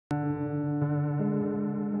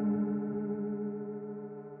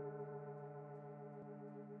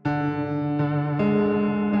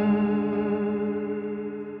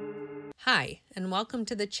and welcome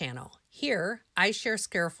to the channel. Here, I share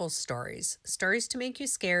Scareful stories. Stories to make you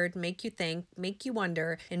scared, make you think, make you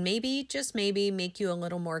wonder, and maybe, just maybe, make you a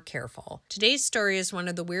little more careful. Today's story is one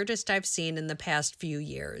of the weirdest I've seen in the past few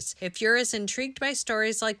years. If you're as intrigued by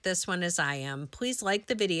stories like this one as I am, please like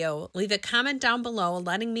the video, leave a comment down below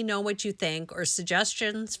letting me know what you think or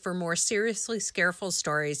suggestions for more seriously scareful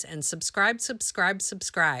stories, and subscribe.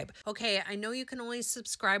 Okay, I know you can only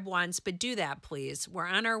subscribe once, but do that, please. We're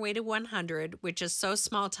on our way to 100, which is so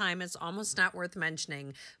small time it's almost not worth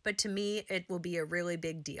mentioning, but to me, it will be a really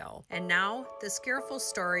big deal. And now, the Scareful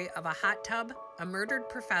story of a hot tub, a murdered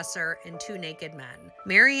professor, and two naked men.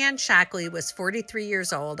 Marianne Shockley was 43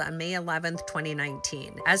 years old on May 11,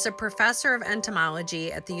 2019. As a professor of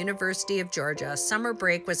entomology at the University of Georgia, summer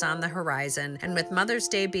break was on the horizon, and with Mother's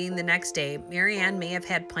Day being the next day, Marianne may have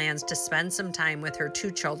had plans to spend some time with her two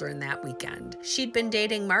children that weekend. She'd been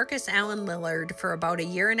dating Marcus Allen Lillard for about a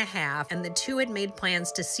year and a half, and the two had made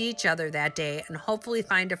plans to see each other that day and hopefully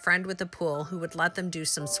find a friend with a pool who would let them do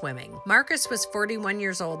some swimming. Marcus was 41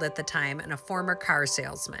 years old at the time and a former car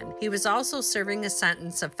salesman. He was also serving a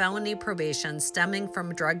sentence of felony probation stemming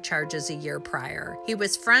from drug charges a year prior. He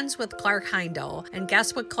was friends with Clark Heindel, and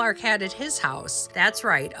guess what Clark had at his house? That's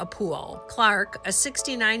right, a pool. Clark, a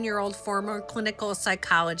 69-year-old former clinical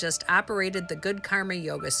psychologist, operated the Good Karma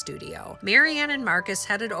Yoga Studio. Marianne and Marcus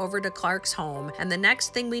headed over to Clark's home, and the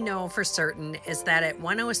next thing we know for certain is that at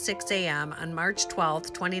 1:06 a.m. on March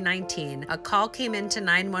 12, 2019, a call came into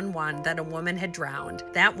 911 that a woman had drowned.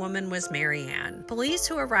 That woman was Marianne. Police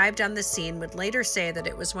who arrived on the scene would later say that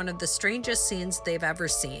it was one of the strangest scenes they've ever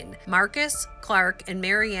seen. Marcus, Clark, and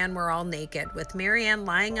Marianne were all naked, with Marianne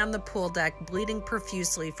lying on the pool deck bleeding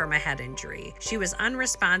profusely from a head injury. She was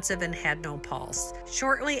unresponsive and had no pulse.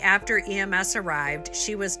 Shortly after EMS arrived,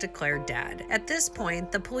 she was declared dead. At this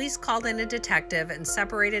point, the police called in a detective and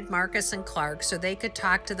separated Marcus and Clark so they could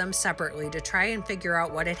talk to them separately to try and figure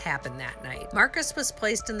out what had happened that night. Marcus was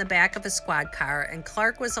placed in the back of a squad car, and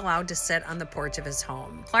Clark was allowed to sit on the porch of his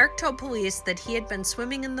home. Clark told police that he had been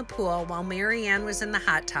swimming in the pool while Marianne was in the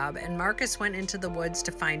hot tub, and Marcus went into the woods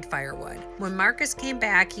to find firewood. When Marcus came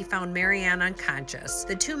back, he found Marianne unconscious.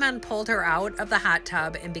 The two men pulled her out of the hot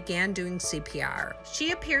tub and began doing CPR.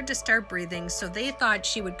 She appeared to start breathing, so they thought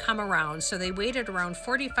she would come around, so they waited around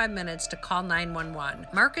 45 minutes to call 911.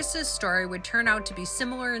 Marcus's story would turn out to be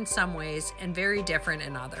similar in some ways and very different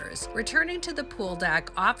in others. Returning to the pool deck,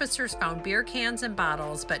 officers found beer cans and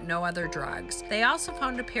bottles, but no other drugs. They also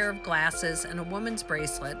found a pair of glasses and a woman's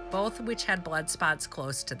bracelet, both of which had blood spots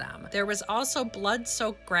close to them. There was also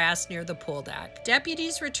blood-soaked grass near the pool deck.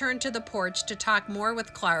 Deputies returned to the porch to talk more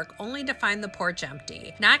with Clark, only to find the porch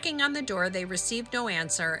empty. Knocking on the door, they received no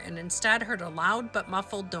answer and instead heard a loud but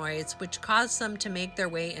muffled noise, which caused them to make their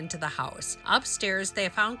way into the house. Upstairs, they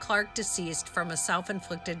found Clark deceased from a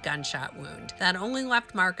self-inflicted gunshot wound. That only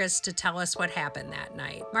left Marcus to tell us what happened that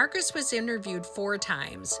night. Marcus was interviewed 4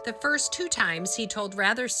 times. The first 2 times, he told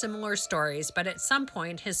rather similar stories, but at some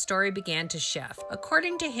point, his story began to shift.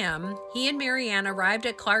 According to him, he and Marianne arrived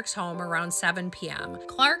at Clark's home around 7 p.m.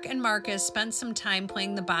 Clark and Marcus spent some time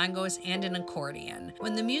playing the bongos and an accordion.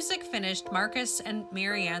 When the music finished, Marcus and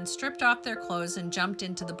Marianne stripped off their clothes and jumped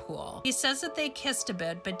into the pool. He says that they kissed a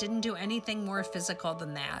bit, but didn't do anything more physical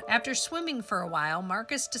than that. After swimming for a while,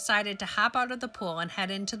 Marcus decided to hop out of the pool and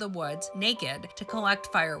head into the woods, naked, to collect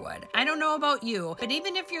firewood. I don't know about you, but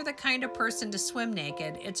even if you're the kind of person to swim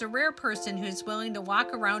naked, it's a rare person who's willing to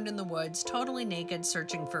walk around in the woods totally naked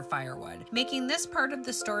searching for firewood. Making this part of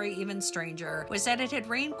the story even stranger was that it had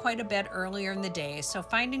rained quite a bit earlier in the day, so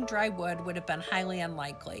finding dry wood would have been highly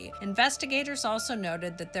unlikely. Investigators also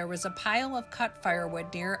noted that there was a pile of cut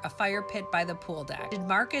firewood near a fire pit by the pool deck. Did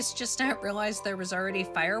Marcus just not realize there was already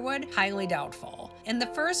firewood? Highly doubtful. In the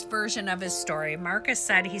first version of his story, Marcus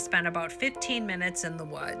said he spent about 15 minutes in the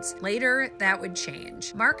woods. Later, that would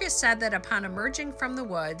change. Marcus said that upon emerging from the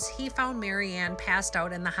woods, he found Marianne passed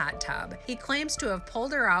out in the hot tub. He claims to have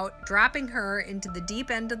pulled her out, dropping her into the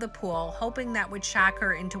deep end of the pool, hoping that would shock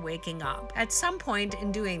her into waking up. At some point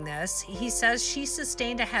in doing this, he says she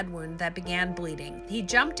sustained a head wound that began bleeding. He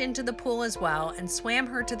jumped into the pool as well and swam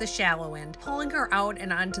her to the shallow end, pulling her out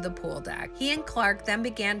and onto the pool deck. He and Clark then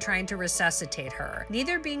began trying to resuscitate her.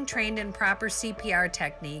 Neither being trained in proper CPR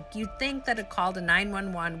technique, you'd think that a call to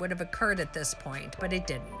 911 would have occurred at this point, but it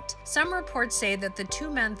didn't. Some reports say that the two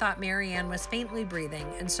men thought Marianne was faintly breathing,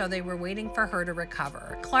 and so they were waiting for her to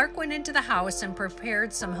recover. Clark went into the house and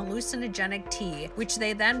prepared some hallucinogenic tea, which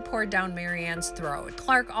they then poured down Marianne's throat.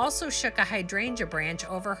 Clark also shook a hydrangea branch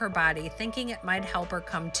over her body, thinking it might help her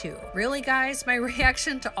come to. Really, guys, my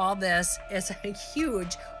reaction to all this is a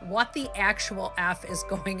huge what the actual F is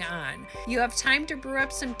going on. You have time to brew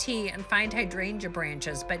up some tea and find hydrangea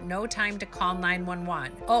branches, but no time to call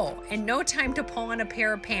 911. Oh, and no time to pull on a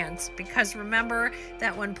pair of pants, because remember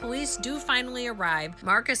that when police do finally arrive,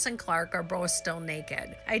 Marcus and Clark are both still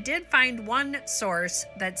naked. I did find one source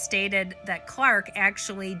that stated that Clark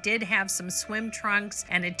actually did have some swim trunks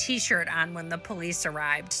and a t-shirt on when the police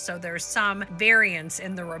arrived, so there's some variance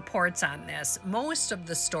in the reports on this. Most of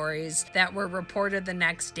the stories that were reported the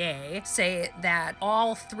next day say that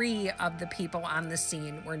all three of the people on the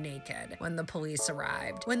scene were naked when the police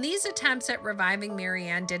arrived. When these attempts at reviving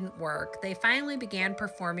Marianne didn't work, they finally began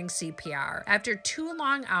performing CPR. After 2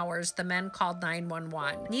 long hours, the men called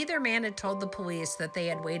 911. Neither man had told the police that they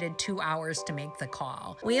had waited 2 hours to make the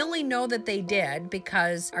call. We only know that they did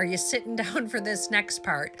because, are you sitting down for this next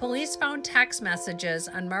part? Police found text messages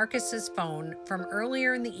on Marcus's phone from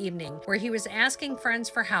earlier in the evening where he was asking friends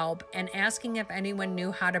for help and asking if anyone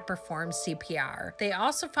knew how to perform CPR. They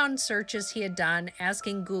also found searches he had done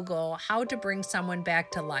asking Google how to bring someone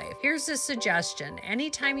back to life. Here's a suggestion.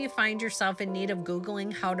 Anytime you find yourself in need of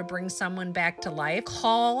Googling how to bring someone back to life,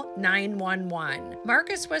 call 911.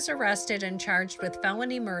 Marcus was arrested and charged with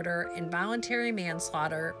felony murder, involuntary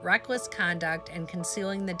manslaughter, reckless conduct, and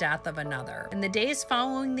concealing the death of another. In the days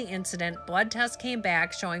following the incident, blood tests came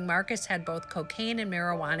back showing Marcus had both cocaine and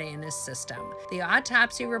marijuana in his system. The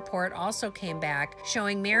autopsy report also came back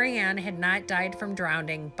showing Marianne had not died from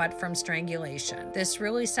drowning, but from strangulation. This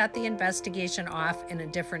really set the investigation off in a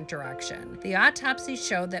different direction. The autopsy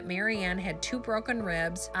showed that Marianne had 2 broken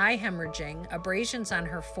ribs, eye hemorrhaging, abrasions on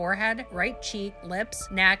her forehead, right cheek, lips,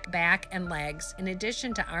 neck, back, and legs, in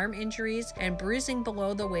addition to arm injuries and bruising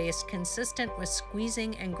below the waist consistent with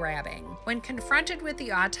squeezing and grabbing. When confronted with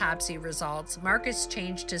the autopsy results, Marcus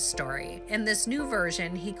changed his story. In this new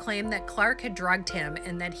version, he claimed that Clark had drugged him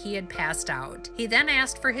and that he had passed out. He then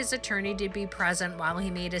asked for his attorney to be present while he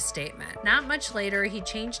made a statement. Not much later, he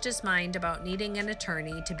changed his mind about needing an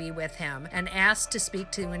attorney to be with him and asked to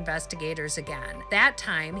speak to investigators again. That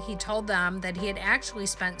time, he told them that he had actually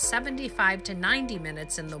spent 75 to 90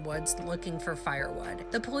 minutes in the woods looking for firewood.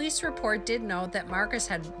 The police report did note that Marcus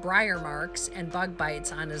had briar marks and bug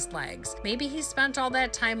bites on his legs. Maybe he spent all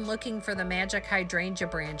that time looking for the magic hydrangea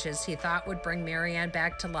branches he thought would bring Marianne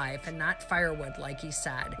back to life and not firewood like he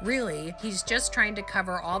said. Really, he's just trying to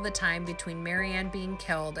cover all the time between Marianne being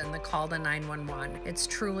killed and the call to 911. It's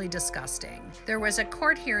truly disgusting. There was a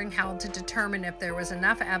court hearing held to determine if there was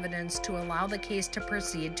enough evidence to allow the case to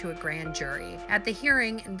proceed to a grand jury. At the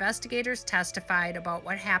hearing, investigators testified about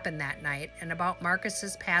what happened that night and about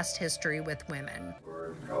Marcus's past history with women.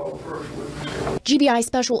 GBI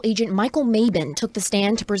Special Agent Michael Mabin took the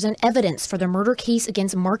stand to present evidence for the murder case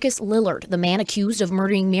against Marcus Lillard, the man accused of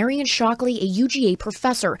murdering Marianne Shockley, a UGA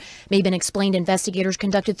professor. Mabin explained investigators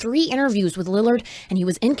conducted 3 interviews with Lillard, and he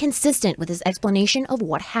was inconsistent with his explanation of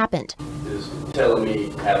what happened. Is telling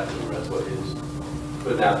me after that's what is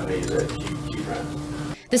putting out to me that she ran.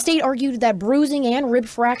 The state argued that bruising and rib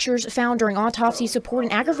fractures found during autopsy support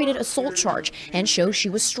an aggravated assault charge and show she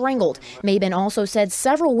was strangled. Mabin also said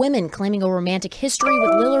several women claiming a romantic history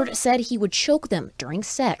with Lillard said he would choke them during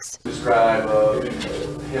sex. Describe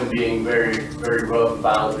him being very, very rough and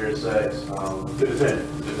violent during sex. The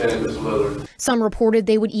defendant, Mr. Lillard. Some reported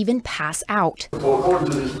they would even pass out. So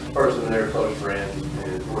according to this person, they're close friends,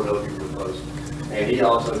 and four other people were close. And he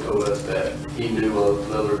also told us that he knew of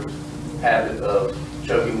Lillard's habit of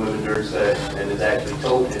choking women during sex, and has actually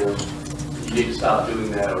told him, you need to stop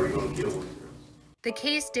doing that or you're going to kill women. The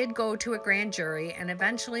case did go to a grand jury, and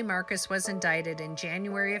eventually Marcus was indicted in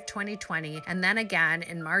January of 2020 and then again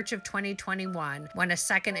in March of 2021 when a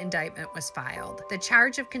second indictment was filed. The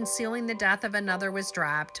charge of concealing the death of another was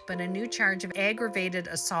dropped, but a new charge of aggravated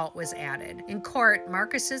assault was added. In court,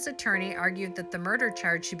 Marcus's attorney argued that the murder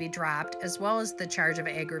charge should be dropped as well as the charge of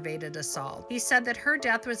aggravated assault. He said that her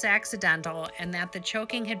death was accidental and that the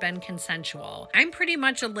choking had been consensual. I'm pretty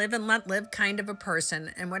much a live and let live kind of a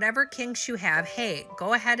person, and whatever kinks you have, hey, okay.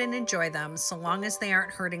 Go ahead and enjoy them so long as they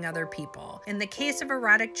aren't hurting other people. In the case of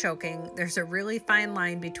erotic choking, there's a really fine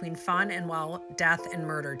line between fun and, well, death and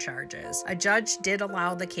murder charges. A judge did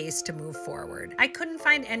allow the case to move forward. I couldn't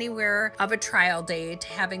find anywhere of a trial date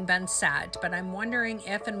having been set, but I'm wondering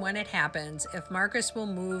if and when it happens, if Marcus will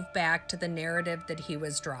move back to the narrative that he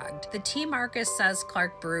was drugged. The tea Marcus says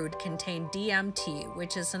Clark brewed contained DMT,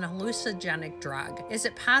 which is an hallucinogenic drug. Is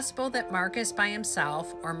it possible that Marcus by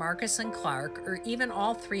himself, or Marcus and Clark, or even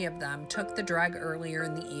all three of them took the drug earlier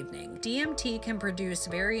in the evening? DMT can produce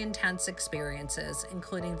very intense experiences,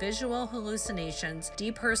 including visual hallucinations,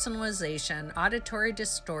 depersonalization, auditory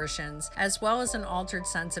distortions, as well as an altered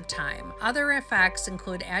sense of time. Other effects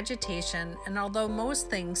include agitation, and although most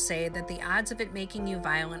things say that the odds of it making you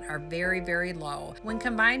violent are very, very low, when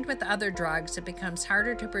combined with other drugs, it becomes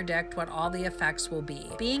harder to predict what all the effects will be.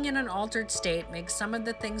 Being in an altered state makes some of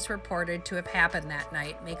the things reported to have happened that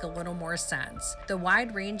night make a little more sense. The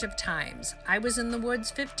wide range of times. I was in the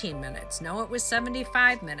woods 15 minutes. No, it was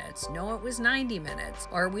 75 minutes. No, it was 90 minutes.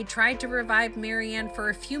 Or we tried to revive Marianne for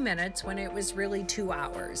a few minutes when it was really 2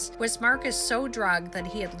 hours. Was Marcus so drugged that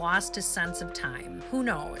he had lost his sense of time? Who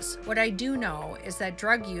knows? What I do know is that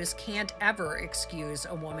drug use can't ever excuse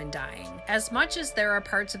a woman dying. As much as there are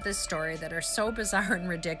parts of this story that are so bizarre and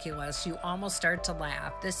ridiculous, you almost start to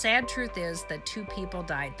laugh. The sad truth is that 2 people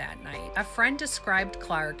died that night. A friend described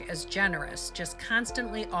Clark as generous, just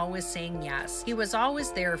constantly always saying yes. He was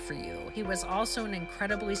always there for you. He was also an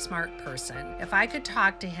incredibly smart person. If I could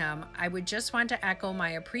talk to him, I would just want to echo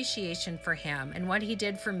my appreciation for him and what he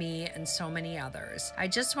did for me and so many others. I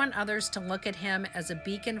just want others to look at him as a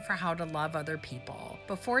beacon for how to love other people.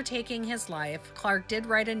 Before taking his life, Clark did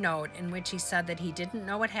write a note in which he said that he didn't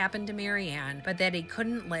know what happened to Marianne, but that he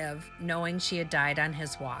couldn't live knowing she had died on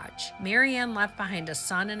his watch. Marianne left behind a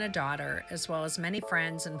son and a daughter, as well as many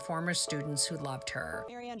friends and former students who loved her.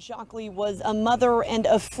 Marianne Shockley was a mother and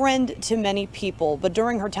a friend to many people, but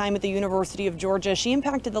during her time at the University of Georgia, she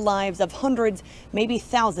impacted the lives of hundreds, maybe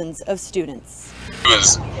thousands of students. She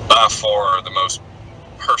was by far the most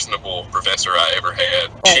personable professor I ever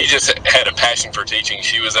had. She just had a passion for teaching.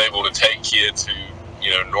 She was able to take kids who,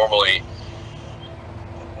 normally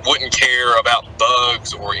wouldn't care about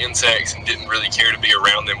bugs or insects and didn't really care to be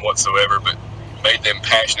around them whatsoever, but made them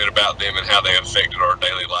passionate about them and how they affected our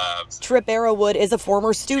daily lives. Trip Arrowwood is a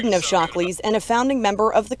former student of Shockley's and a founding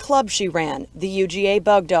member of the club she ran, the UGA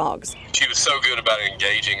Bug Dogs. She was so good about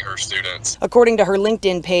engaging her students. According to her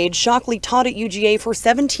LinkedIn page, Shockley taught at UGA for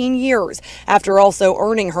 17 years, after also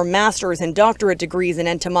earning her master's and doctorate degrees in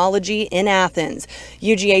entomology in Athens.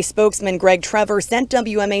 UGA spokesman Greg Trevor sent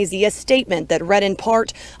WMAZ a statement that read in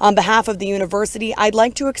part, "On behalf of the university, I'd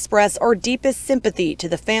like to express our deepest sympathy to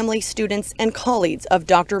the family, students, and colleagues of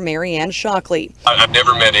Dr. Marianne Shockley." I've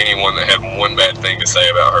never met anyone that had one bad thing to say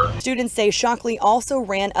about her. Students say Shockley also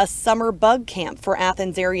ran a summer bug camp for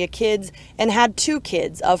Athens area kids and had 2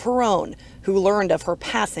 kids of her own who learned of her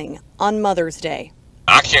passing on Mother's Day.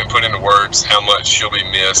 I can't put into words how much she'll be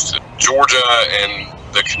missed. Georgia and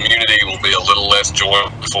the community will be a little less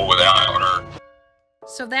joyful without her.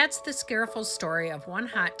 So that's the Scareful story of 1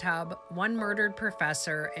 hot tub, 1 murdered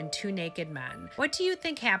professor, and 2 naked men. What do you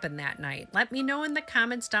think happened that night? Let me know in the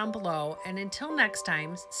comments down below, and until next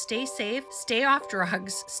time, stay safe, stay off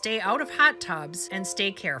drugs, stay out of hot tubs, and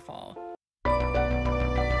stay careful.